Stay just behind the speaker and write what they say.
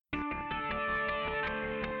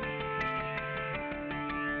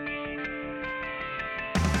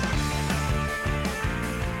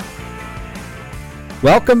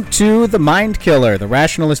Welcome to The Mind Killer, the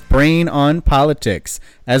rationalist brain on politics.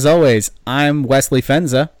 As always, I'm Wesley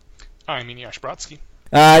Fenza. I'm Eneasz Brodsky.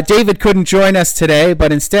 David couldn't join us today,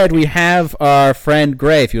 but instead we have our friend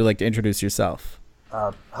Gray, if you would like to introduce yourself.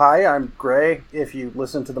 Hi, I'm Gray. If you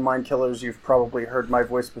listen to The Mind Killers, you've probably heard my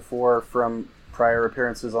voice before from prior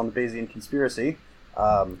appearances on the Bayesian Conspiracy.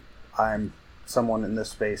 I'm someone in this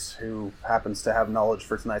space who happens to have knowledge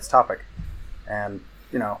for tonight's topic. And,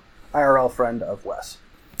 IRL friend of Wes.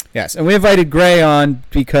 Yes, and we invited Gray on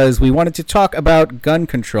because we wanted to talk about gun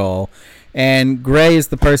control. And Gray is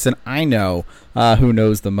the person I know who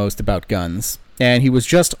knows the most about guns. And he was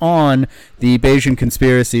just on the Bayesian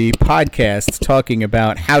Conspiracy podcast talking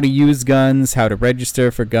about how to use guns, how to register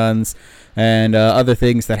for guns, and other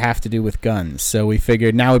things that have to do with guns. So we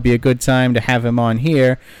figured now would be a good time to have him on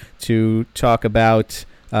here to talk about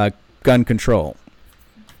gun control.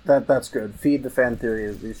 That's good. Feed the fan theory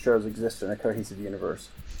that these shows exist in a cohesive universe.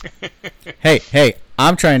 Hey,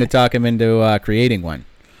 I'm trying to talk him into creating one.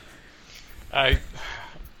 I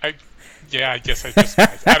guess I just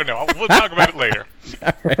might. I don't know. We'll talk about it later.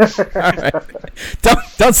 All right.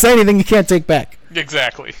 Don't say anything you can't take back.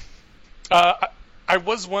 Exactly. I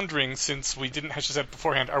was wondering, since we didn't hash this out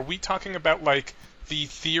beforehand, are we talking about, the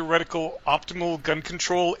theoretical optimal gun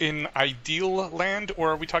control in ideal land,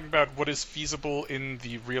 or are we talking about what is feasible in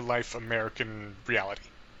the real-life American reality?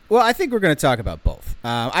 Well, I think we're going to talk about both.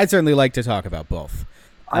 I'd certainly like to talk about both.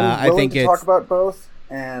 I'm willing to talk about both,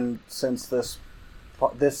 and since this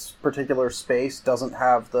particular space doesn't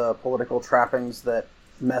have the political trappings that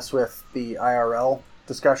mess with the IRL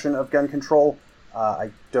discussion of gun control,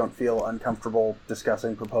 I don't feel uncomfortable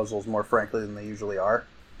discussing proposals more frankly than they usually are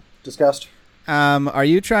discussed. Are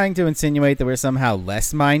you trying to insinuate that we're somehow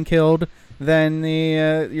less mind-killed than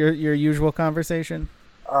the your usual conversation?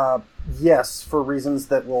 Yes, for reasons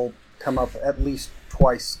that will come up at least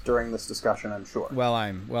twice during this discussion, I'm sure. Well,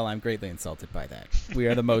 I'm greatly insulted by that. We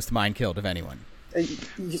are the most mind-killed of anyone.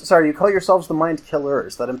 Sorry, you call yourselves the Mind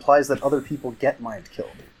Killers. That implies that other people get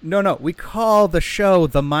mind-killed. No, we call the show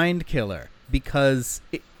The Mind Killer because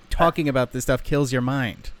talking about this stuff kills your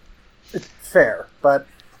mind. It's fair, but...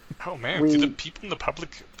 Oh, man, do the people in the public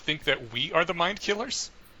think that we are the mind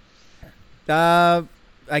killers? I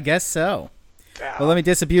guess so. Well, let me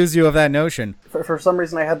disabuse you of that notion. For some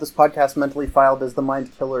reason, I had this podcast mentally filed as the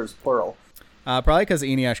Mind Killers, plural. Probably because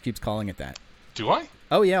Eneasz keeps calling it that. Do I?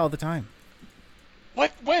 Oh, yeah, all the time.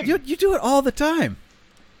 What? When? You do it all the time.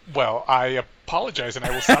 Well, I apologize, and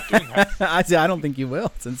I will stop doing that. I don't think you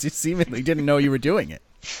will, since you seemingly didn't know you were doing it.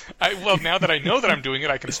 Well, now that I know that I'm doing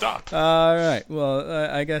it, I can stop. All right. Well,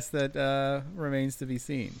 I guess that remains to be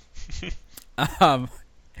seen.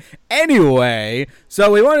 Anyway,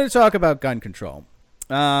 so we wanted to talk about gun control.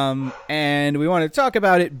 And we wanted to talk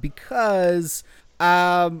about it because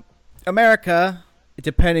America,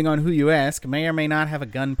 depending on who you ask, may or may not have a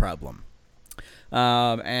gun problem.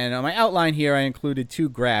 And on my outline here, I included two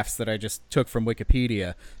graphs that I just took from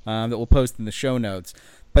Wikipedia that we'll post in the show notes.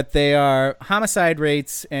 But they are homicide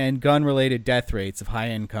rates and gun-related death rates of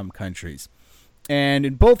high-income countries. And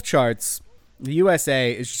in both charts, the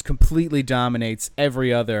USA just completely dominates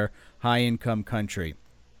every other high-income country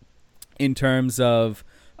in terms of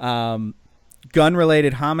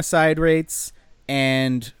gun-related homicide rates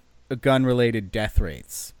and gun-related death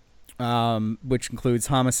rates, which includes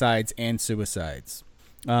homicides and suicides.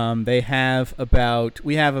 We have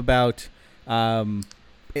about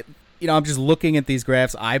I'm just looking at these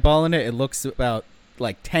graphs, eyeballing it. It looks about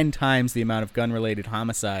 10 times the amount of gun-related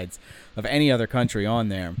homicides of any other country on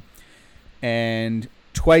there, and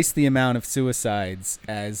twice the amount of suicides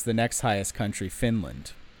as the next highest country,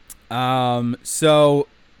 Finland. So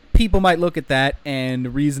people might look at that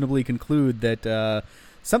and reasonably conclude that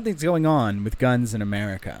something's going on with guns in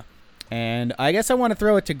America. And I guess I want to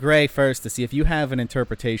throw it to Gray first to see if you have an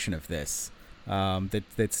interpretation of this,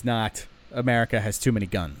 that's not America has too many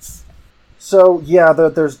guns. So, yeah,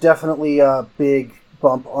 there's definitely a big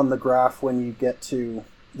bump on the graph when you get to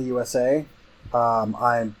the USA.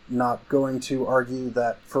 I'm not going to argue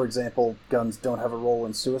that, for example, guns don't have a role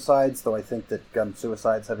in suicides, though I think that gun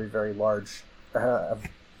suicides have a very large,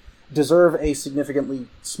 deserve a significantly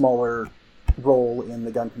smaller role in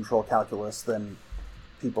the gun control calculus than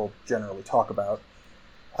people generally talk about.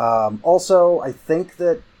 Also, I think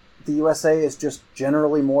that the USA is just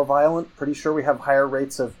generally more violent. Pretty sure we have higher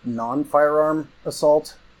rates of non-firearm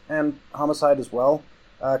assault and homicide as well,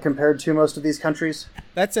 compared to most of these countries.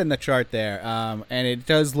 That's in the chart there, and it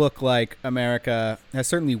does look like America has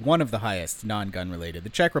certainly one of the highest non-gun related.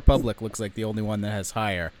 The Czech Republic looks like the only one that has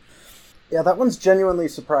higher. Yeah, that one's genuinely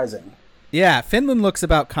surprising. Yeah, Finland looks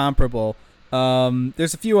about comparable.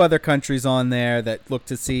 There's a few other countries on there that look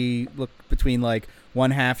between like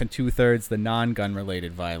 1/2 and 2/3 the non-gun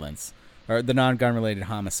related violence or the non-gun related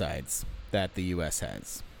homicides that the U.S.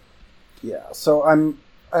 has. Yeah, so I'm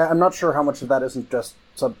not sure how much of that isn't just.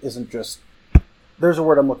 There's a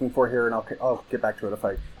word I'm looking for here, and I'll get back to it if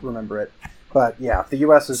I remember it. But yeah, the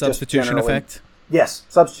U.S. is substitution just effect. Yes,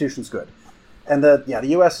 substitution's good, and the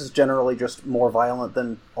U.S. is generally just more violent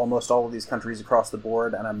than almost all of these countries across the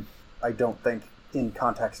board, and I don't think in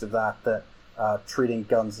context of that treating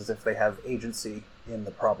guns as if they have agency in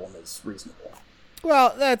the problem is reasonable.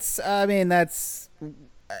 Well, that's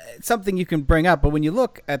something you can bring up, but when you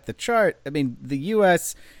look at the chart, I mean, the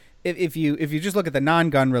U.S. If you just look at the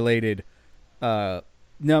non-gun related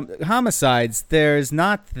homicides, there's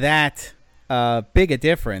not that big a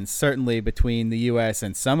difference, certainly between the U.S.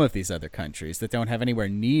 and some of these other countries that don't have anywhere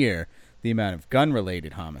near the amount of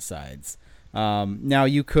gun-related homicides. Now,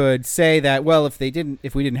 you could say that, well, if we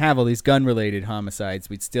didn't have all these gun-related homicides,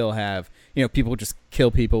 we'd still have, people just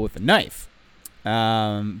kill people with a knife.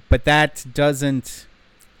 But that doesn't.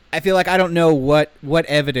 I feel like I don't know what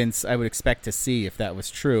evidence I would expect to see if that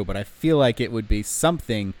was true, but I feel like it would be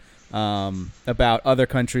something about other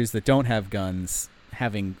countries that don't have guns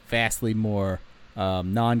having vastly more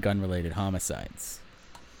non-gun related homicides.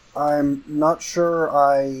 I'm not sure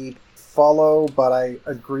I follow, but I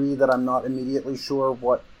agree that I'm not immediately sure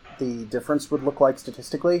what the difference would look like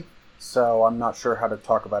statistically. So I'm not sure how to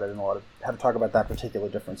talk about it how to talk about that particular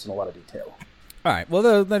difference in a lot of detail. All right.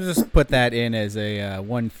 Well, let's just put that in as a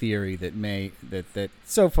one theory that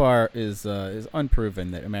so far is unproven,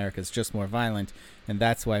 that America's just more violent, and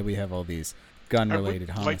that's why we have all these gun-related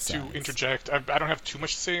homicides. I'd like to interject. I don't have too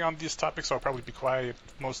much to say on this topic, so I'll probably be quiet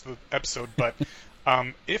most of the episode. But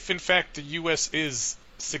if in fact the U.S. is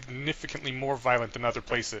significantly more violent than other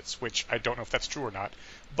places, which I don't know if that's true or not,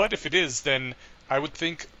 but if it is, then I would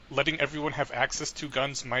think letting everyone have access to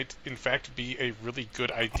guns might, in fact, be a really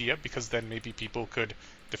good idea, because then maybe people could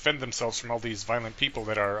defend themselves from all these violent people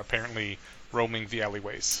that are apparently roaming the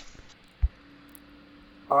alleyways.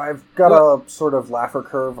 I've got a sort of Laffer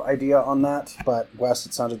curve idea on that, but Wes,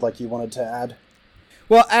 it sounded like you wanted to add.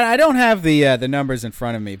 Well, and I don't have the numbers in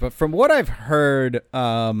front of me, but from what I've heard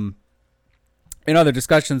in other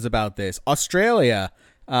discussions about this, Australia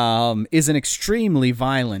is an extremely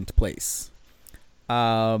violent place.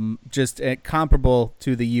 Just comparable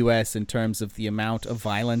to the U.S. in terms of the amount of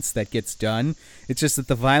violence that gets done. It's just that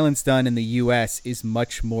the violence done in the U.S. is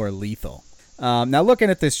much more lethal. Now, looking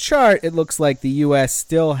at this chart, it looks like the U.S.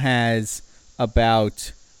 still has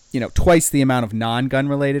about, twice the amount of non-gun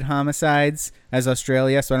related homicides as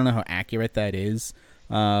Australia, so I don't know how accurate that is.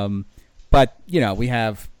 But, we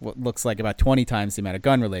have what looks like about 20 times the amount of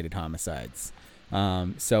gun-related homicides.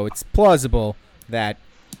 So it's plausible that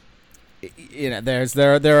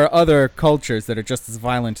there are other cultures that are just as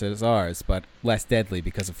violent as ours, but less deadly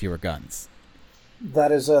because of fewer guns.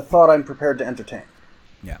 That is a thought I'm prepared to entertain.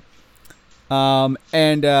 Yeah.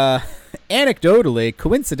 And anecdotally,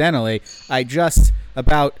 coincidentally, I just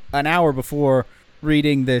about an hour before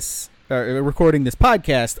recording this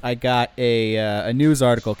podcast, I got a news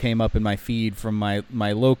article came up in my feed from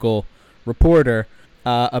my local reporter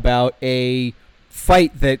about a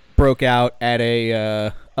fight that broke out at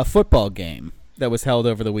a football game that was held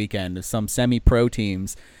over the weekend. Some semi-pro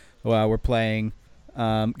teams were playing,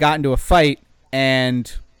 got into a fight,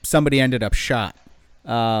 and somebody ended up shot.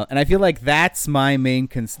 And I feel like that's my main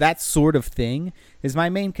that sort of thing is my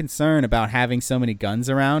main concern about having so many guns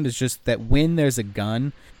around, is just that when there's a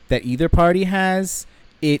gun that either party has,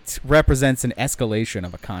 it represents an escalation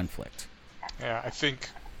of a conflict. Yeah, I think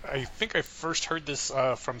I first heard this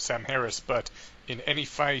from Sam Harris, but in any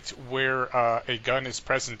fight where a gun is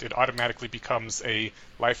present, it automatically becomes a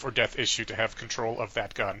life or death issue to have control of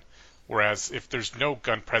that gun. Whereas if there's no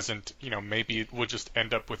gun present, maybe it would just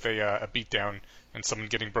end up with a beatdown and someone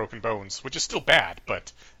getting broken bones, which is still bad,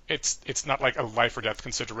 but it's not like a life or death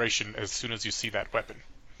consideration as soon as you see that weapon.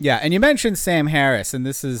 Yeah, and you mentioned Sam Harris, and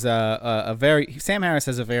this is Sam Harris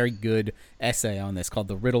has a very good essay on this called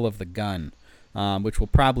 "The Riddle of the Gun," which we'll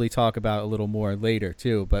probably talk about a little more later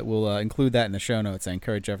too. But we'll include that in the show notes. I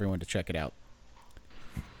encourage everyone to check it out.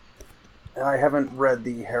 I haven't read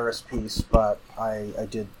the Harris piece, but I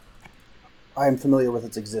did. I am familiar with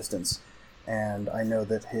its existence, and I know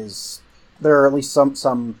that there are at least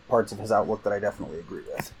some parts of his outlook that I definitely agree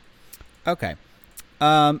with. Okay.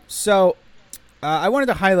 So I wanted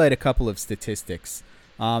to highlight a couple of statistics.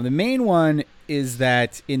 The main one is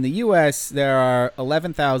that in the U.S. there are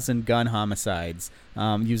 11,000 gun homicides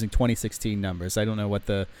using 2016 numbers. I don't know what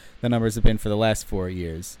the numbers have been for the last 4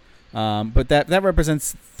 years. But that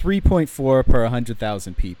represents 3.4 per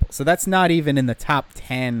 100,000 people. So that's not even in the top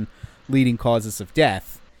 10 leading causes of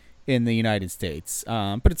death in the United States.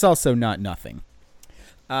 But it's also not nothing.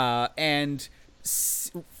 And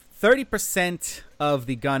 30% of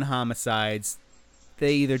the gun homicides,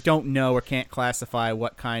 they either don't know or can't classify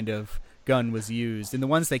what kind of gun was used. And the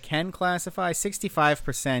ones they can classify,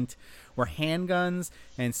 65% were handguns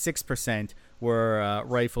and 6% were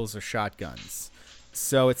rifles or shotguns.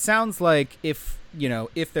 So it sounds like if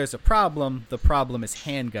there's a problem, the problem is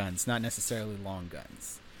handguns, not necessarily long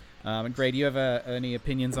guns. And Gray, do you have any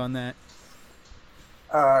opinions on that?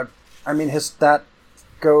 I mean,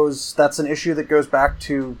 that's an issue that goes back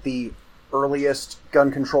to the earliest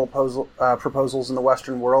gun control proposals in the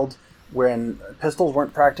Western world, when pistols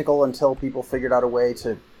weren't practical until people figured out a way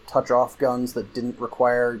to touch off guns that didn't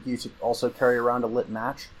require you to also carry around a lit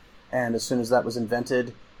match. And as soon as that was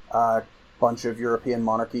invented, a bunch of European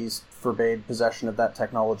monarchies forbade possession of that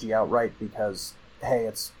technology outright because, hey,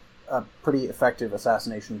 it's a pretty effective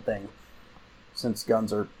assassination thing, since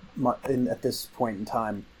guns are, at this point in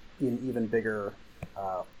time, an even bigger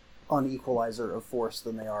unequalizer of force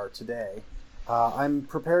than they are today. I'm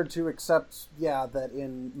prepared to accept, that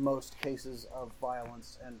in most cases of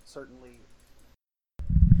violence, and certainly...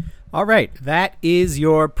 All right, that is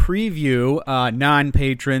your preview,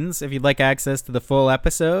 non-patrons. If you'd like access to the full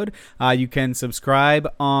episode, you can subscribe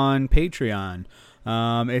on Patreon.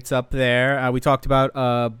 It's up there. We talked about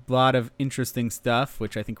a lot of interesting stuff,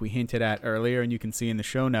 which I think we hinted at earlier, and you can see in the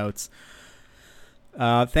show notes.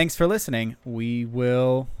 Thanks for listening. We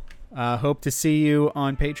will hope to see you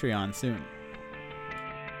on Patreon soon.